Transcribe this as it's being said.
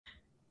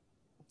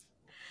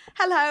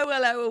Hello,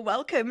 and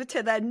welcome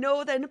to the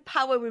Northern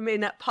Power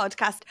Women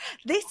podcast.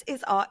 This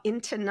is our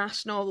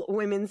International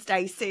Women's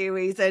Day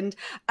series, and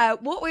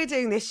what we're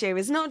doing this year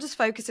is not just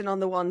focusing on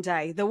the one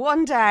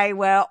day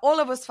where all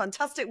of us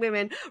fantastic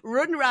women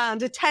run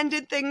around,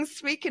 attending things,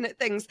 speaking at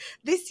things.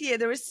 This year,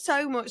 there is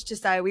so much to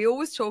say. We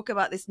always talk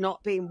about this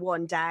not being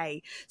one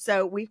day.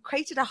 So we've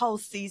created a whole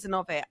season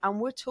of it, and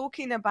we're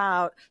talking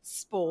about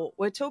sport.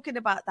 We're talking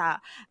about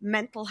that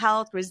mental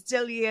health,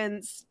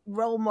 resilience,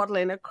 role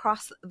modeling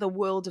across the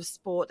world of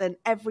sport and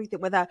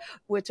everything, whether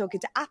we're talking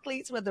to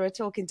athletes, whether we're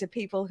talking to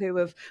people who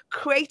have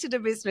created a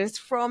business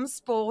from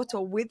sport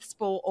or with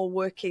sport or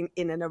working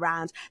in and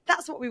around.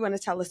 That's what we want to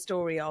tell a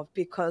story of,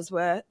 because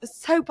we're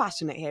so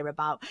passionate here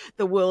about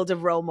the world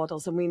of role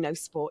models, and we know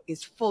sport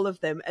is full of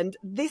them. And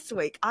this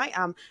week I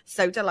am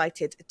so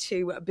delighted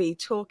to be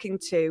talking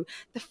to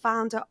the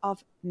founder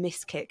of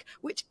Miss Kick,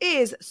 which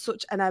is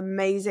such an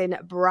amazing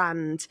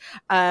brand.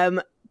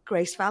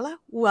 Grace Vella,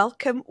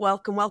 welcome.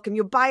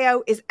 Your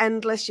bio is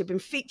endless. You've been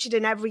featured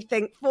in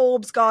everything: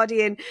 Forbes,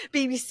 Guardian,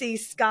 BBC,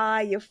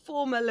 Sky. You're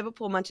former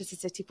Liverpool, Manchester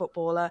City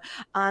footballer.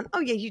 And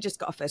you just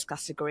got a first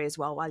class degree as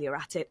well while you're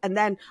at it. And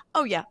then,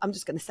 I'm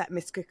just going to set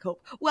Miss Kick up.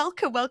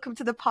 Welcome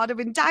to the pod. I've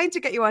been dying to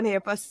get you on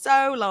here for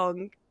so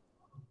long.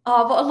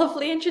 Oh, what a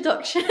lovely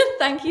introduction.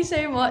 Thank you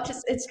so much.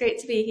 It's great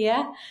to be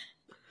here.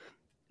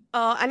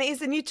 Oh, and it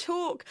is, and you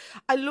talk,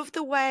 I love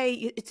the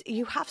way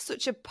you have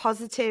such a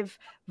positive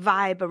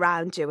vibe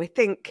around you. I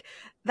think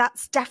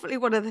that's definitely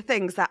one of the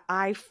things that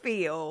I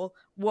feel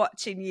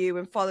watching you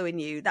and following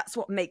you. That's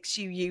what makes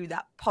you,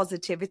 that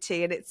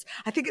positivity. And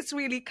I think it's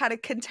really kind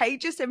of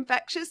contagious,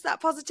 infectious,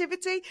 that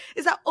positivity.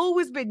 Has that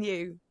always been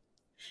you?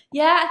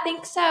 Yeah, I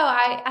think so.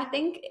 I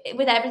think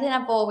with everything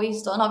I've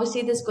always done,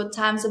 obviously there's good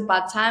times and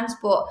bad times,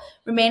 but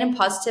remaining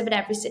positive in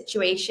every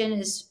situation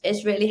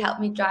is really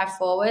helped me drive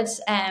forward.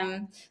 So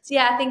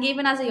yeah, I think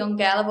even as a young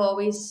girl, I've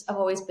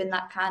always been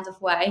that kind of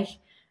way.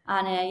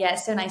 And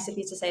it's so nice of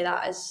you to say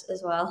that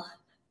as well.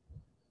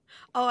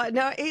 Oh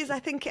no, it is. I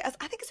think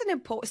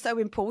it's so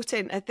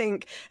important. I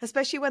think,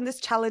 especially when there's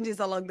challenges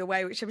along the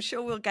way, which I'm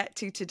sure we'll get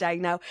to today.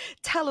 Now,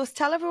 tell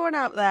everyone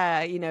out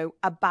there,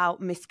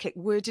 about Miss Kick.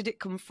 Where did it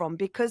come from?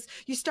 Because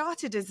you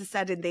started, as I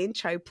said in the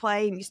intro,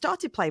 you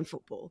started playing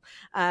football.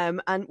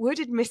 And where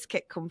did Miss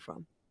Kick come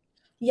from?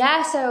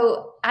 Yeah,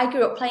 so I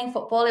grew up playing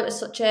football. It was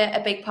such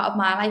a big part of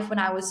my life when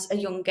I was a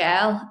young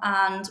girl.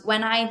 And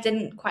when I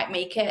didn't quite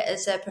make it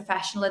as a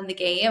professional in the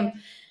game,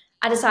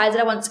 I decided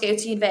I wanted to go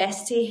to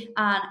university.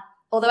 And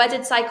although I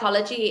did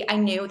psychology, I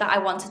knew that I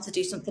wanted to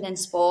do something in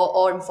sport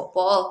or in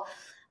football.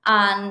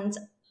 And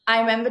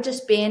I remember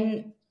just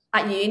being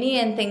at uni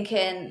and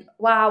thinking,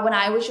 wow, when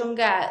I was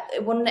younger,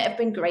 wouldn't it have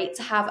been great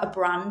to have a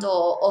brand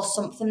or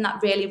something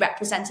that really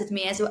represented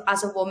me as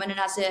a woman and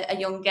as a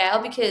young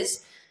girl?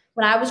 Because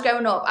when I was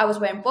growing up, I was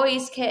wearing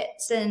boys'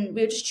 kits and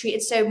we were just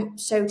treated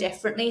so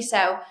differently.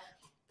 So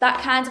that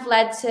kind of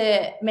led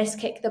to Miss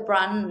Kick, the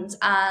brand.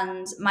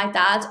 And my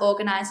dad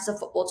organises a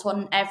football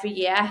tournament every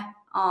year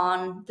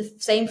on the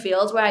same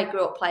field where I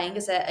grew up playing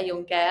as a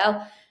young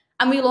girl.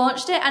 And we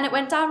launched it and it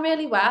went down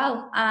really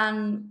well.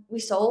 And we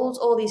sold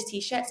all these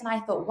T-shirts and I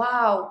thought,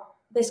 wow,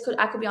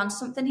 I could be onto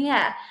something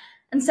here.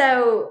 And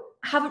so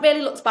I haven't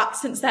really looked back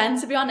since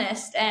then, to be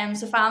honest.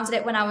 So founded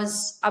it when I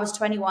was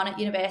 21 at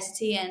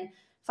university, and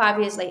 5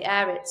 years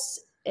later,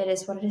 it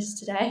is what it is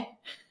today.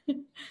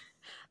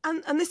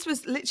 And this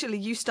was literally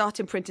you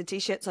starting printing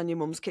T-shirts on your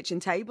mum's kitchen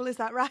table, is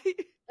that right?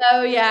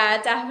 Oh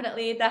yeah,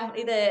 definitely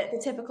the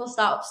typical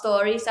startup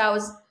story. So I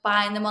was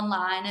buying them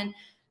online and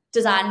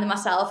designing them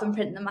myself and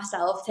printing them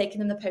myself, taking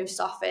them to the post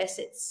office.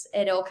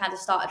 It all kind of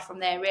started from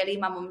there, really.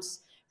 My mum's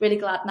really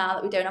glad now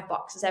that we don't have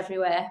boxes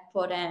everywhere.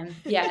 But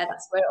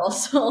that's where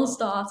it all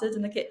started,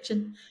 in the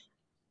kitchen.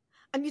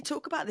 And you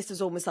talk about this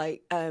as almost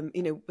like,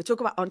 we talk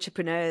about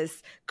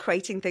entrepreneurs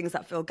creating things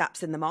that fill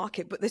gaps in the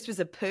market, but this was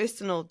a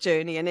personal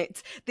journey, and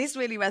this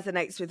really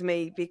resonates with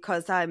me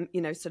because I'm,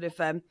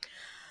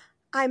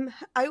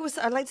 I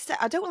like to say,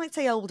 I don't want to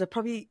say older,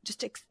 probably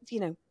just,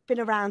 been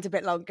around a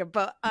bit longer,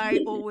 but I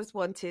was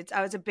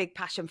a big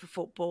passion for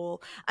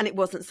football, and it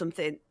wasn't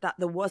something that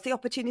there was the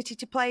opportunity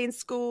to play in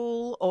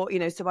school or,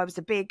 so I was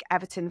a big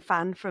Everton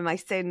fan from my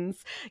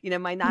sins.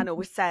 My nan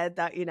always said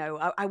that,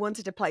 I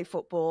wanted to play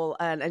football,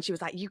 and she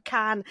was like, you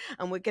can,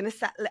 and we're going to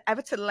set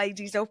Everton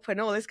ladies up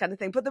and all this kind of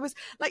thing. But there was,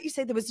 like you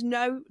say, there was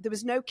no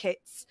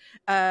kits.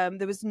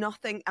 There was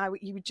nothing.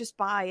 You would just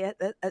buy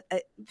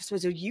this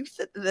was a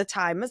youth at the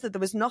time, as there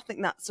was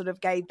nothing that sort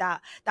of gave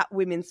that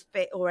women's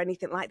fit or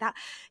anything like that.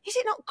 Is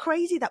it not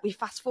crazy that we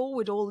fast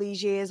forward all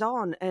these years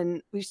on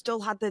and we've still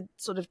had the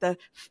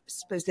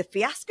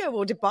fiasco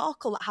or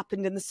debacle that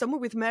happened in the summer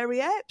with Mary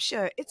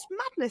Earpshire? It's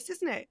madness,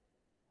 isn't it?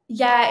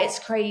 Yeah, it's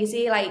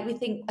crazy. Like, we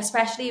think,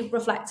 especially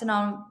reflecting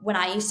on when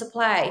I used to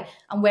play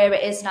and where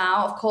it is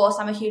now. Of course,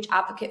 I'm a huge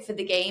advocate for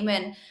the game,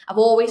 and I've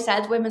always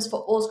said women's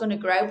football is going to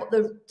grow, but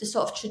the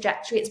sort of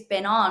trajectory it's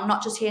been on,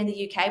 not just here in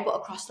the UK, but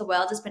across the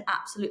world, has been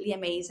absolutely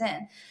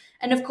amazing.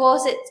 And of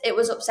course, it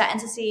was upsetting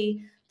to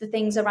see the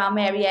things around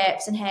Mary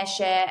Earps and her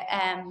shirt,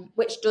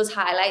 which does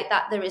highlight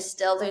that there is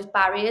still those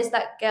barriers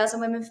that girls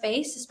and women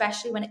face,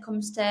 especially when it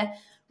comes to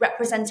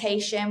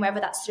representation,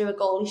 whether that's through a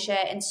goalie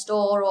shirt in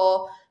store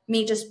or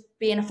me just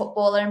being a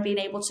footballer and being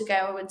able to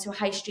go into a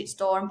high street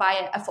store and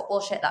buy a football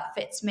shirt that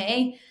fits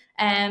me.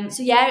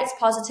 So yeah, it's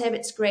positive,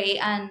 it's great,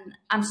 and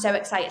I'm so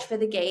excited for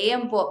the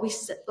game. But we,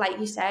 like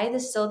you say,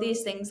 there's still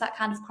these things that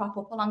kind of crop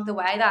up along the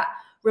way that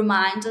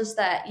remind us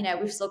that, you know,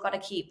 we've still got to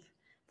keep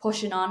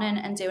pushing on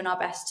and doing our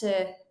best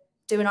to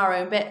doing our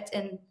own bit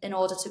in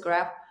order to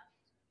grow.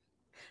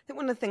 I think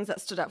one of the things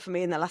that stood out for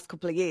me in the last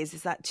couple of years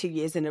is that 2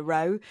 years in a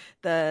row,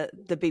 the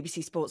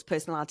BBC Sports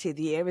Personality of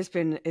the Year has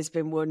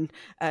been won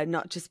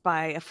not just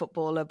by a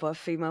footballer but a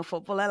female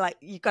footballer. Like,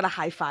 you've got to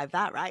high five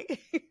that, right?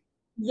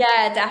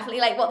 Yeah, definitely.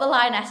 Like, what the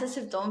Lionesses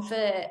have done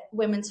for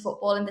women's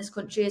football in this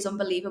country is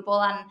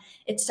unbelievable, and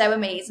it's so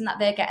amazing that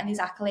they're getting these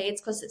accolades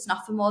because it's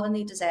not for more than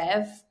they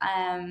deserve.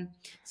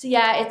 So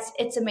yeah,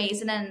 it's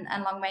amazing,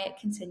 and long may it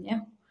continue.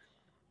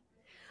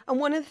 And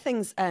one of the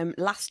things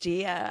last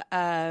year,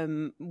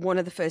 one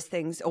of the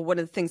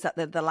things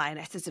that the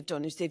Lionesses have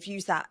done is they've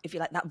used that, if you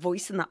like, that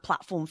voice and that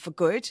platform for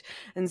good.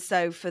 And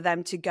so for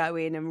them to go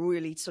in and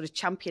really sort of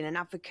champion and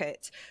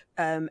advocate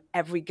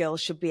every girl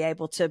should be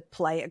able to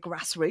play at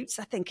grassroots,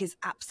 I think is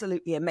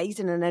absolutely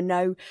amazing. And I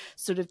know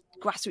sort of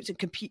grassroots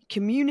and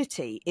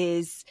community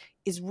is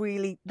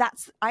really,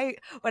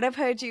 when I've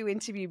heard you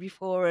interview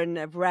before and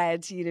I've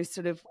read, you know,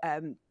 sort of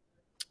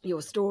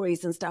your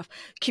stories and stuff,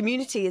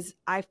 community is,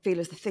 I feel,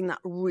 is the thing that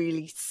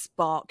really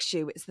sparks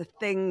you. It's the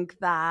thing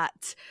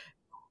that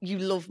you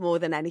love more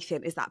than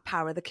anything, is that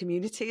power of the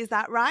community. Is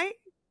that right?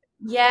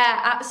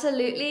 Yeah,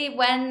 absolutely.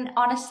 When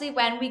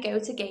we go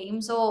to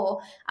games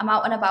or I'm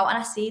out and about and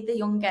I see the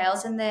young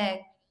girls in the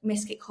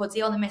Miskit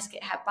hoodie or the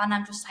Miskit headband,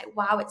 I'm just like,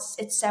 wow,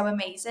 it's so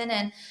amazing.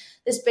 And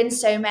there's been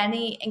so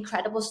many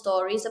incredible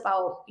stories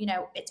about, you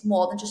know, it's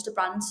more than just a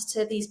brand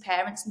to these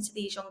parents and to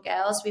these young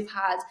girls. We've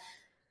had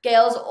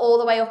girls all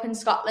the way up in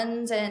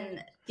Scotland,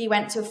 and they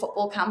went to a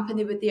football camp and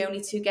they were the only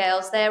two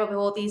girls there with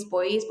all these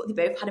boys, but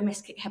they both had a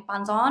Miskit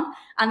headband on,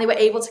 and they were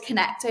able to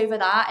connect over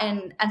that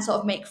and sort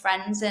of make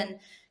friends. And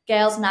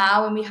girls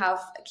now, when we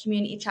have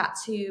community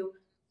chats who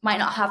might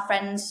not have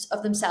friends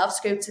of themselves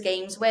to go to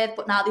games with,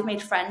 but now they've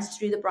made friends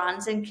through the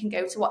brands and can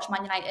go to watch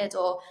Man United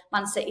or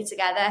Man City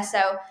together. So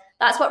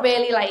that's what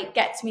really like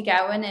gets me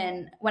going.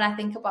 And when I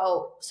think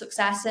about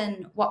success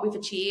and what we've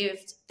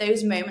achieved,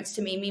 those moments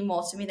to me mean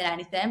more to me than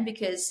anything,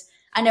 because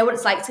I know what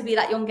it's like to be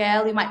that young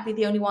girl who might be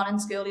the only one in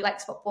school who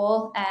likes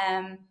football.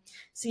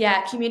 So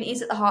yeah, community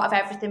is at the heart of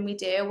everything we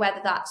do,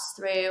 whether that's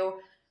through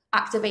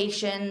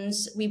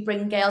activations. We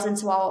bring girls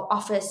into our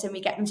office and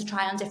we get them to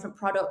try on different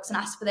products and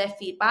ask for their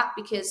feedback,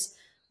 because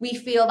we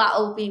feel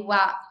that'll be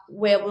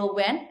where we'll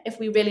win if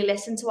we really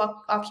listen to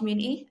our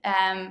community.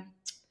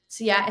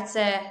 So yeah, it's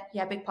a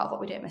big part of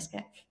what we do at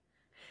Miskit.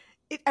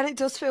 And it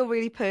does feel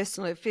really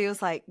personal. It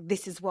feels like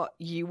this is what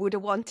you would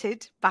have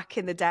wanted back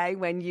in the day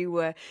when you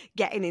were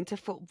getting into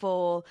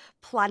football,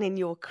 planning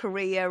your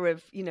career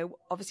of, you know,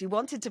 obviously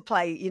wanted to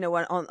play, you know,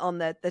 on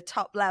the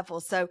top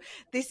level. So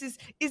is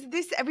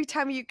this every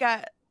time you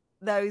get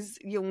those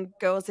young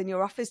girls in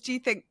your office, do you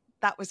think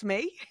that was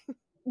me?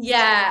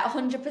 Yeah,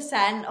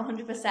 100%,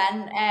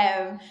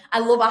 100%. I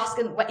love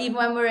asking, even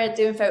when we're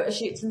doing photo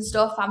shoots and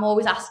stuff, I'm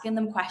always asking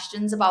them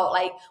questions about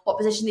like what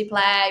position they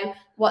play,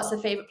 what's their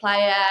favourite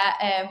player,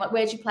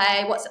 where do you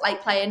play, what's it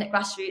like playing at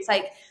grassroots.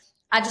 Like,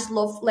 I just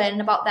love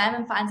learning about them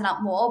and finding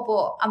out more,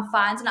 but I'm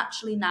finding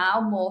actually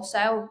now more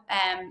so,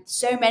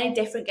 so many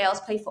different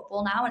girls play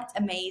football now, and it's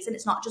amazing.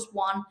 It's not just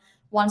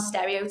one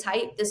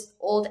stereotype. There's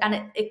all,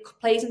 and it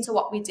plays into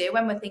what we do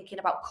when we're thinking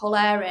about colour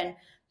and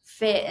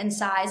fit and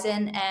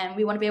sizing, and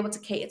we want to be able to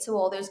cater to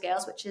all those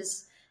girls, which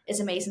is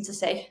amazing to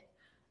see.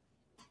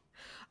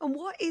 And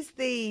what's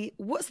the,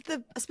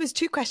 I suppose,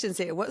 two questions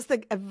here. What's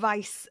the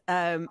advice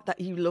that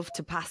you love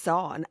to pass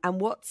on?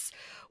 And what's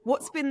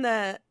been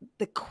the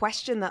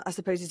question that I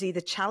suppose has either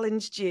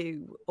challenged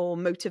you or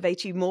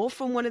motivated you more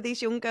from one of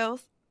these young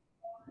girls?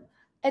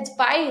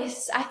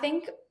 Advice, I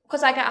think,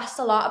 because I get asked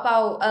a lot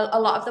about, a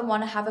lot of them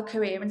want to have a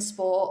career in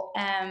sport.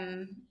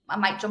 I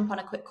might jump on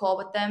a quick call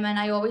with them, and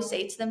I always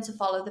say to them to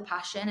follow the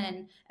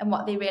passion and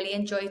what they really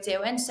enjoy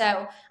doing.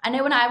 So I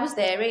know when I was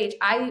their age,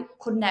 I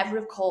could never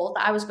have called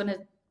that I was going to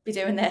be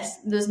doing this.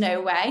 There's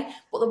no way.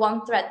 But the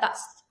one thread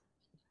that's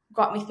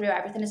got me through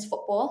everything is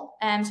football.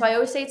 So I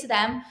always say to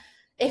them,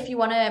 if you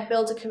want to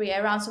build a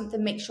career around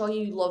something, make sure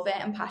you love it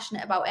and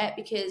passionate about it,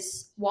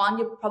 because one,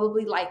 you're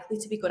probably likely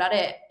to be good at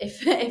it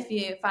if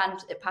you find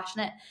it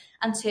passionate,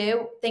 and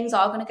two, things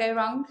are going to go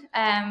wrong.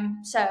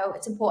 So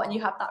it's important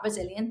you have that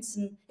resilience,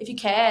 and if you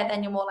care,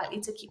 then you're more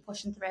likely to keep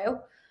pushing through.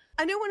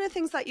 I know one of the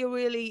things that you're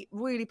really,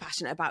 really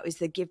passionate about is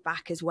the give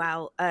back as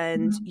well.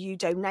 And you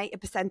donate a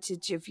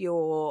percentage of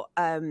your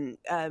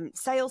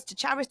sales to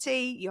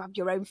charity. You have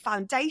your own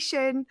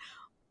foundation.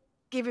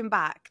 Giving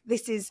back,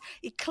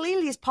 it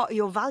clearly is part of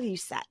your value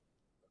set.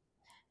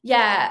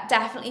 Yeah,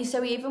 definitely.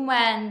 So even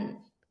when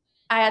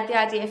I had the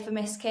idea for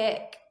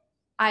Miskit,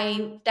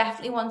 I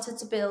definitely wanted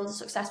to build a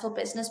successful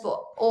business,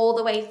 but all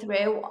the way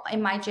through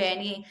in my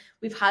journey,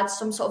 we've had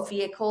some sort of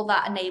vehicle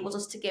that enabled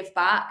us to give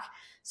back.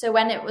 So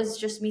when it was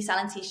just me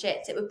selling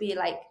t-shirts, it would be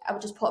like I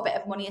would just put a bit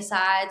of money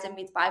aside and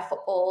we'd buy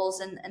footballs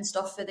and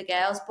stuff for the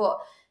girls. But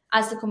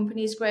as the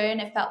company's grown,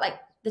 it felt like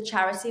the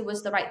charity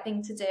was the right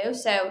thing to do.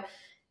 So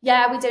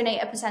yeah, we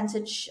donate a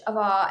percentage of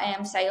our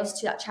sales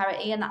to that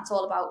charity, and that's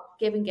all about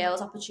giving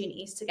girls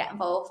opportunities to get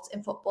involved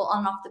in football on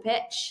and off the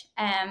pitch.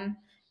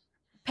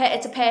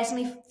 It's a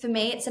personally, for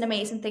me, it's an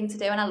amazing thing to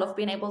do, and I love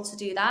being able to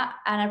do that.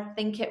 And I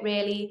think it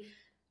really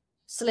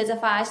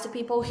solidifies to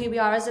people who we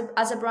are as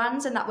a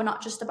brand, and that we're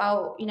not just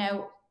about, you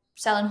know,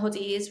 selling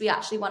hoodies. We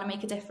actually want to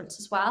make a difference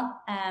as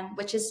well,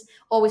 which has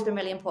always been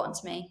really important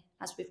to me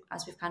as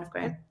we've kind of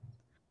grown.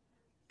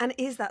 And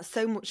is that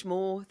so much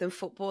more than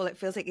football? It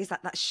feels like is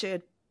that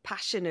shared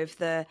passion of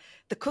the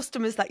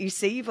customers that you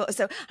see, but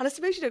so, and I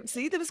suppose you don't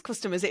see them as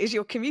customers, it is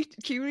your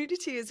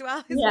community as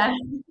well, yeah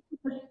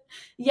it?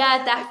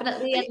 Yeah,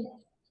 definitely. And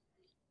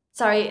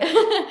sorry,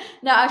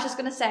 no, I was just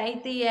going to say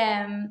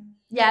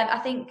I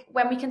think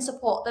when we can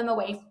support them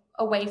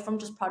away from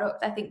just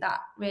product, I think that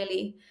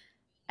really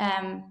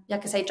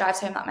like I say, drives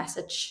home that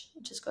message,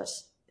 which is good.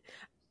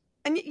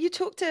 And you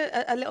talked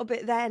a little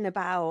bit then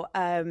about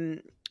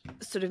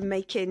sort of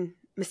making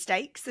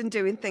mistakes and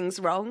doing things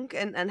wrong,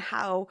 and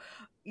how,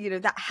 you know,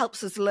 that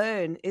helps us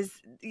learn. Is,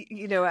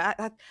 you know, I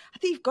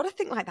think you've got to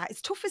think like that.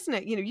 It's tough, isn't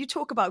it? You know, you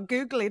talk about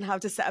Googling how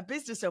to set a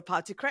business up, how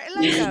to create a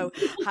logo,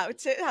 how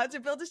to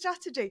build a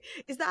strategy.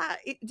 Does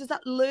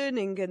that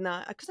learning and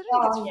that, because I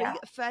don't think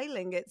it's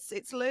failing.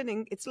 It's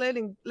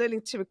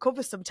learning to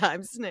recover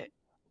sometimes, isn't it?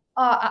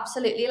 Oh,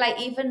 absolutely.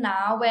 Like even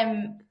now,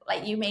 when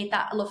like you made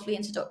that lovely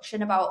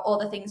introduction about all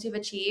the things we've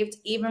achieved,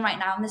 even right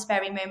now in this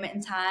very moment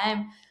in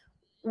time,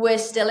 we're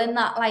still in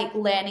that like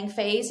learning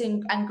phase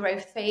and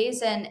growth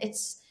phase. And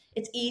it's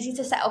easy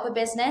to set up a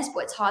business,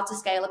 but it's hard to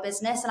scale a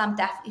business. And I'm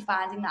definitely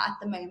finding that at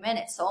the moment.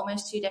 It's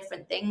almost two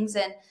different things.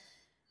 And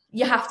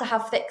you have to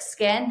have thick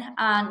skin.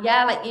 And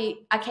yeah, like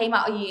I came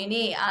out of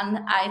uni and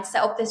I'd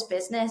set up this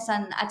business,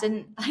 and I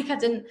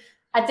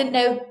didn't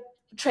know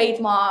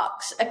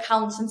trademarks,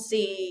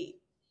 accountancy,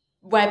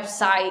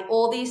 website,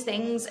 all these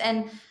things.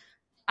 And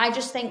I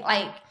just think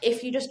like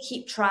if you just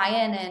keep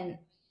trying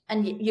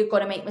and you're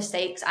going to make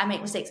mistakes. I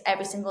make mistakes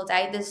every single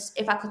day.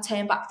 If I could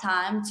turn back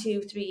time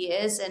 2-3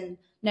 years and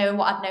knowing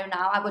what I know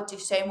now, I would do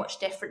so much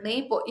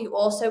differently. But you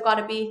also got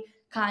to be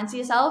kind to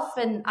yourself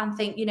and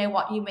think, you know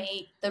what, you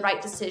made the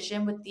right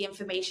decision with the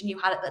information you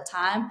had at the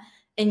time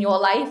in your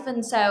life.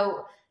 And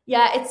so,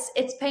 yeah,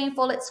 it's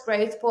painful, it's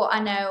growth, but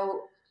I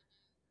know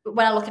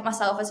when I look at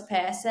myself as a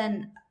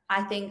person,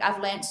 I think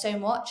I've learned so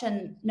much,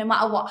 and no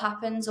matter what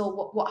happens or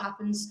what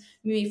happens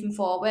moving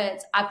forward,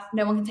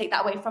 no one can take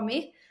that away from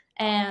me.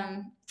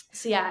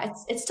 So yeah,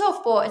 it's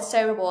tough, but it's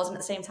so rewarding at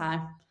the same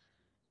time.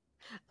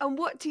 And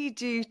what do you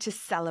do to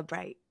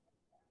celebrate?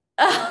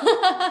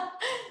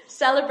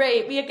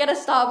 Celebrate. We get a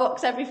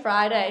Starbucks every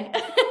Friday.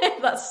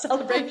 That's a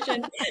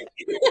celebration.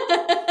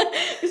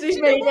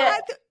 We've made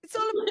it.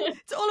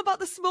 It's all about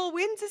the small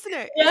wins, isn't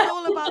it? Yeah. It's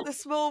all about the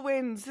small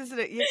wins, isn't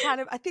it? You kind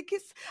of, I think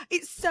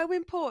it's so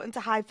important to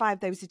high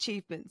five those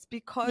achievements,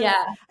 because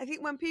I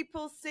think when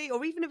people see,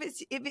 or even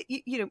if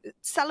you know,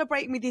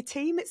 celebrating with your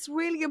team, it's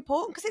really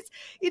important, because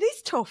it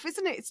is tough,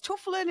 isn't it? It's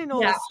tough learning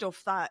all this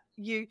stuff that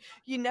you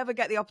never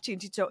get the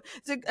opportunity to.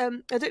 So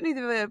I don't know if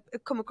you've ever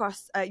come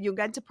across Young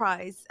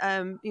Enterprise.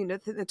 You know,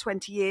 the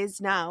 20 years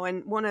now,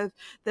 and one of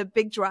the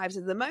big drives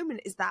at the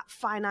moment is that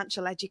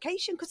financial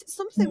education, because it's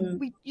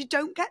something you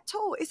don't get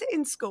taught, is it,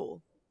 in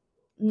school?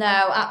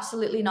 No,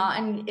 absolutely not.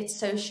 And it's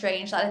so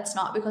strange that it's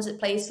not, because it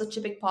plays such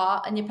a big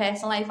part in your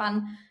personal life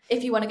and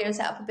if you want to go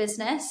set up a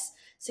business.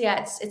 So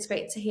yeah, it's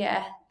great to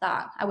hear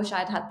that. I wish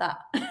I'd had that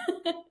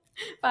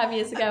 5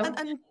 years ago.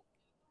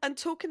 And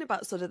talking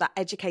about sort of that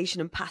education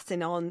and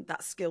passing on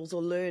that skills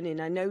or learning,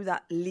 I know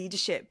that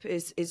leadership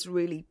is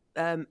really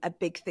a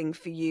big thing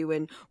for you,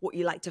 and what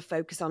you like to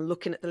focus on,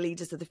 looking at the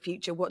leaders of the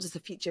future. What does the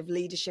future of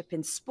leadership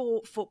in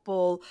sport,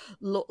 football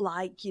look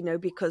like? You know,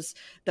 because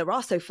there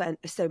are so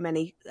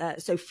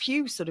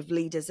few sort of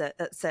leaders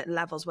at certain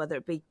levels, whether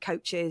it be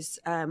coaches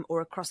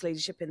or across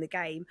leadership in the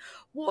game.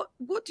 What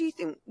do you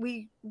think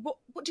what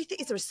do you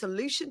think, is there a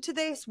solution to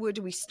this? Where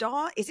do we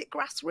start? Is it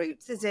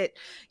grassroots? Is it,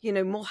 you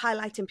know, more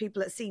highlighting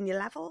people at senior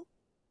level?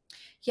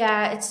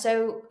 Yeah,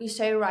 you're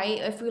so right.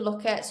 If we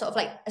look at sort of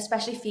like,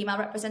 especially female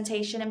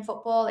representation in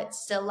football, it's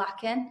still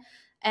lacking.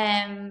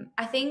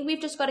 I think we've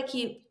just got to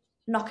keep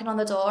knocking on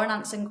the door and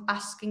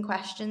asking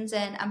questions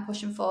and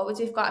pushing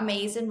forwards. We've got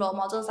amazing role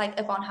models like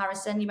Yvonne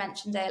Harrison, you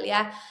mentioned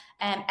earlier,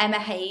 Emma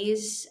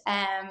Hayes,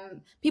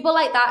 people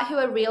like that who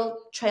are real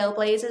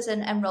trailblazers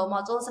and role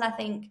models. And I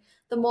think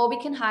the more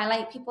we can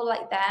highlight people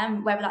like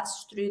them, whether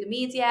that's through the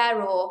media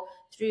or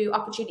through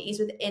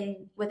opportunities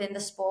within the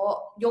sport,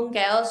 young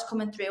girls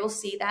coming through will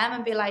see them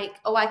and be like,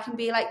 oh, I can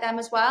be like them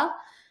as well.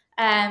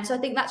 So I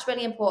think that's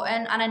really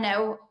important. And I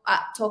know,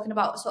 talking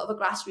about sort of a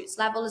grassroots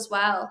level as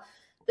well,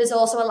 there's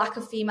also a lack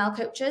of female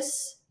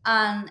coaches,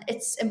 and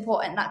it's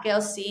important that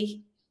girls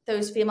see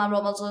those female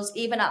role models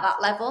even at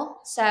that level.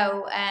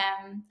 So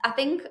I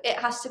think it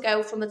has to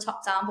go from the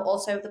top down, but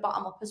also the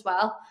bottom up as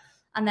well.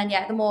 And then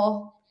the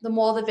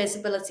more the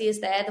visibility is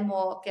there, the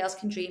more girls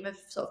can dream of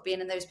sort of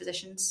being in those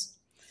positions.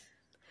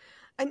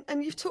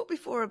 And you've talked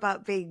before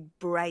about being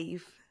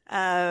brave.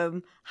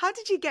 How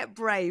did you get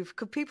brave?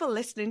 Could people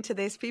listening to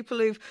this, people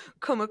who've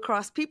come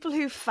across, people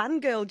who've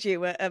fangirled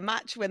you at a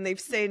match when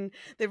they've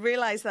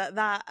realised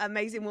that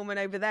amazing woman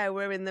over there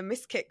wearing the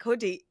Miss Kick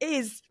hoodie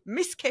is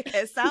Miss Kick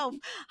herself.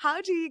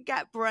 How do you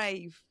get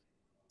brave?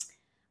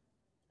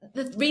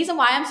 The reason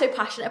why I'm so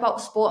passionate about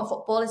sport and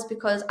football is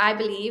because I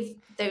believe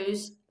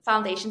those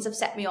foundations have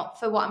set me up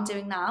for what I'm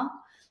doing now.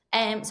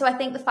 So I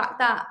think the fact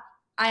that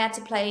I had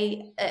to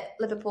play at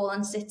Liverpool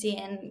and City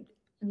and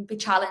be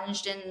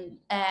challenged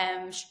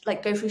and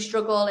go through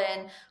struggle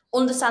and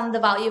understand the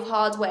value of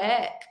hard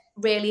work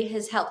really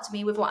has helped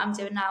me with what I'm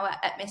doing now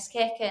at Miss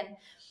Kick. And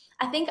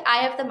I think I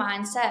have the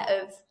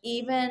mindset of,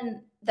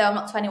 even though I'm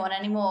not 21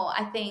 anymore,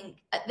 I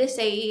think at this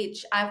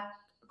age I've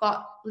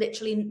got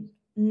literally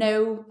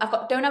don't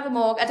have a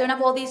mortgage, I don't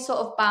have all these sort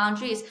of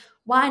boundaries.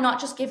 Why not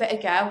just give it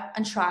a go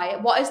and try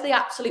it? What is the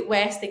absolute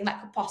worst thing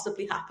that could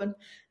possibly happen?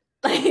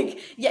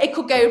 It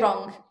could go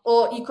wrong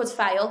or you could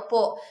fail.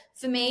 But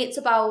for me, it's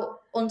about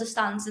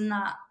understanding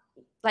that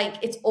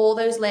it's all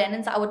those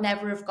learnings that I would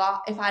never have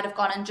got if I'd have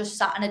gone and just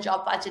sat in a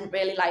job that I didn't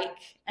really like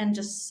and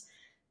just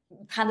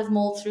kind of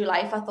mulled through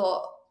life. I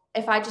thought,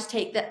 if I just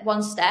take that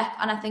one step,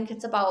 and I think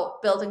it's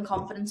about building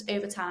confidence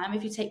over time.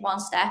 If you take one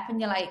step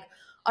and you're like,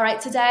 all right,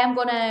 today I'm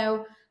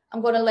gonna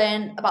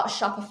learn about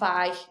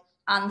Shopify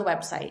and the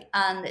website,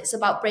 and it's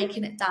about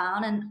breaking it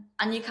down,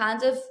 and you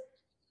kind of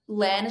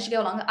learn as you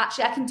go along.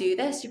 Actually, I can do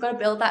this. You've got to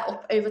build that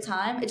up over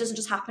time. It doesn't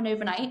just happen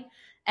overnight.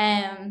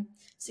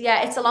 So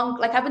it's a long,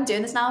 I've been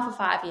doing this now for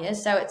 5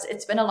 years, so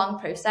it's been a long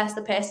process.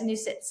 The person who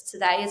sits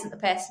today isn't the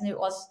person who it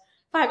was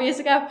 5 years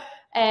ago.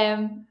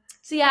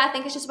 I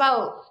think it's just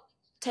about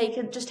take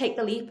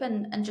the leap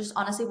and just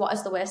honestly, what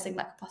is the worst thing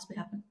that could possibly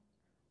happen?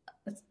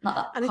 It's not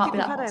that. And I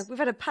think we've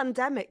had a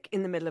pandemic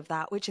in the middle of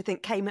that, which I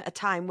think came at a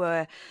time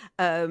where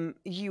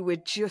you were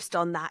just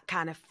on that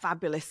kind of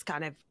fabulous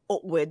kind of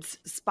upwards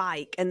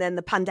spike, and then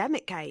the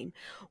pandemic came.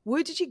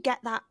 Where did you get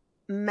that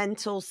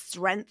mental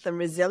strength and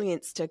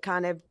resilience to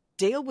kind of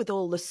deal with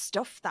all the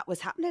stuff that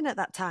was happening at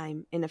that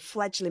time in a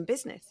fledgling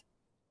business?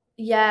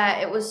 Yeah,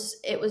 it was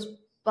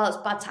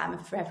bad timing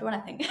for everyone,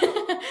 I think.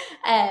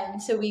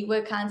 So we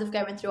were kind of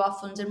going through our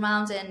funding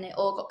round and it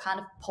all got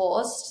kind of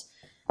paused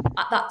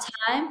at that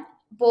time.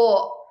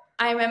 But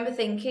I remember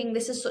thinking,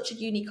 this is such a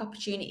unique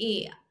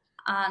opportunity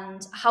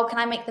and how can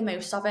I make the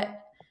most of it?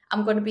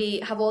 I'm going to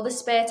have all this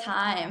spare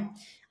time.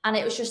 And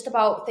it was just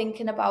about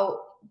thinking about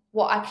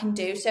what I can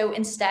do. So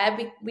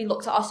instead we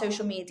looked at our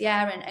social media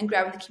and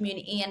growing the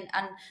community and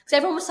because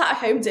everyone was sat at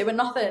home doing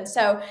nothing.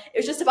 So it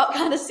was just about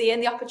kind of seeing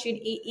the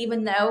opportunity,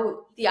 even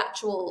though the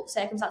actual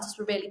circumstances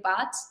were really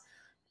bad.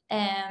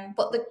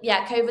 But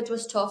COVID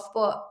was tough,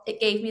 but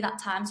it gave me that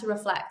time to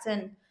reflect.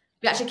 And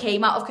we actually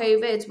came out of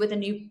COVID with a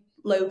new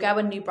logo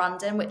and new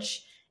branding,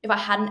 which if I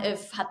hadn't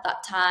have had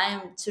that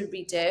time to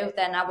redo,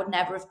 then I would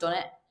never have done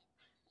it.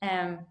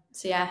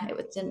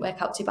 It didn't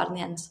work out too bad in the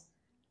end.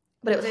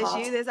 But it was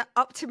hard. There's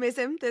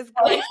optimism. There's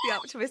Grace, the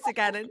optimist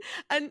again.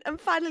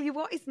 And finally,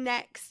 what is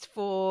next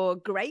for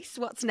Grace?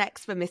 What's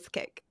next for Miss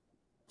Kick?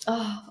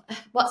 Oh,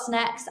 what's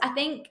next? I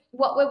think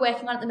what we're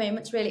working on at the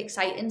moment is really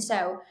exciting.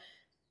 So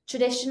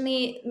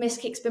traditionally, Miss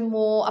Kick's been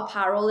more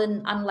apparel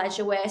and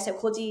leisure wear, so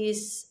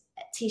hoodies,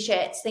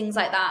 t-shirts, things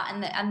like that,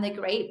 and they're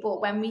great. But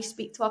when we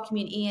speak to our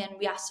community and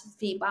we ask for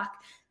feedback,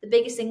 the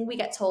biggest thing we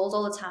get told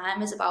all the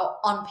time is about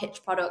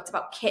on-pitch product,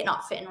 about kit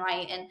not fitting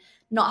right and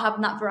not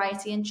having that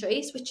variety and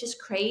choice, which is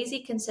crazy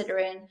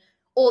considering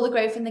all the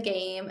growth in the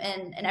game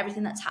and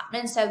everything that's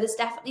happening. So there's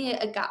definitely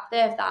a gap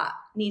there that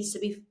needs to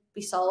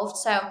be solved.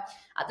 So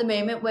at the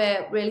moment,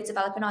 we're really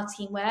developing our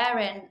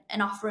teamwear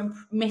and offering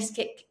Miss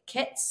Kick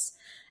kits,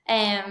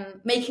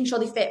 making sure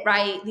they fit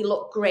right, they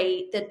look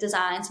great, they're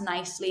designed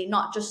nicely,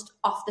 not just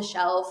off the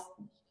shelf,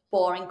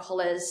 boring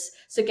colours,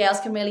 so girls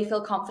can really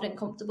feel confident and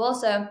comfortable.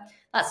 So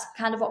that's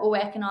kind of what we're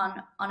working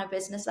on a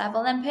business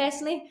level. And then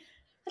personally,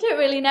 I don't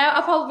really know.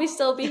 I'll probably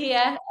still be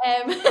here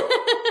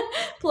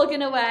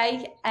plugging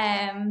away.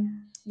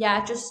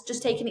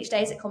 Just taking each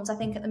day as it comes. I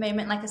think at the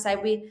moment, like I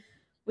said,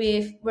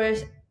 we're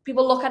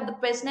people look at the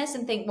business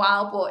and think,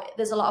 wow, but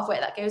there's a lot of work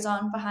that goes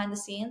on behind the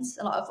scenes,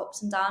 a lot of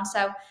ups and downs.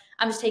 So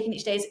I'm just taking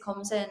each day as it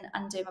comes in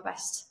and doing my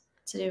best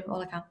to do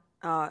all I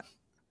can.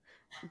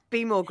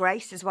 Be more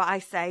Grace is what I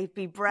say.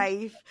 Be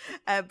brave,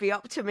 be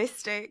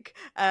optimistic,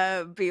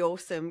 be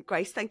awesome.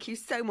 Grace, thank you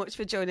so much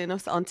for joining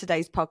us on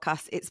today's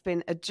podcast. It's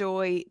been a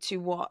joy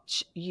to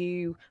watch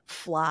you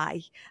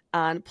fly,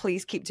 and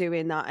please keep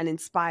doing that and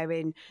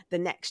inspiring the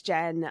next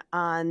gen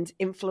and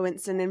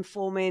influencing and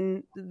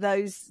informing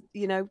those,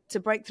 to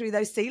break through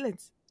those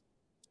ceilings.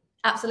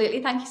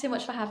 Absolutely. Thank you so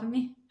much for having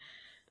me.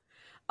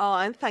 Oh,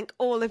 and thank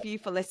all of you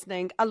for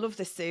listening. I love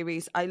this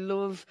series. I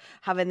love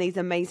having these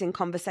amazing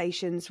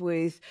conversations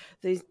with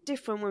these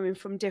different women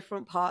from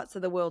different parts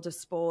of the world of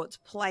sport,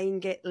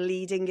 playing it,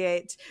 leading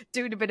it,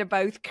 doing a bit of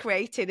both,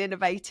 creating,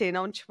 innovating,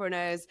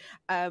 entrepreneurs,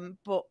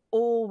 but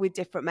all with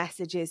different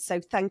messages.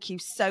 So thank you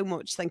so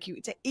much. Thank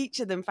you to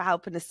each of them for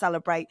helping us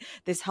celebrate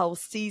this whole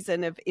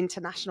season of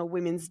International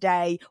Women's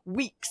Day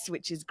weeks,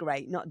 which is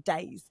great, not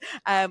days.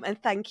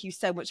 And thank you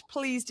so much.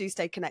 Please do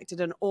stay connected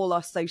on all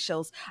our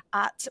socials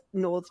at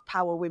North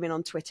Power Women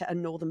on Twitter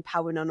and Northern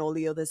Power on all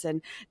the others,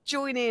 and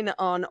join in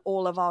on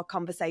all of our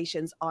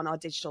conversations on our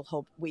digital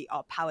hub,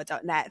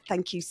 wearepower.net.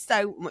 Thank you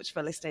so much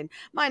for listening.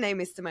 My name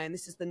is Simone.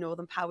 This is the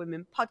Northern Power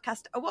Women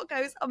podcast, a What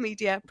Goes on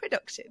Media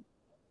production.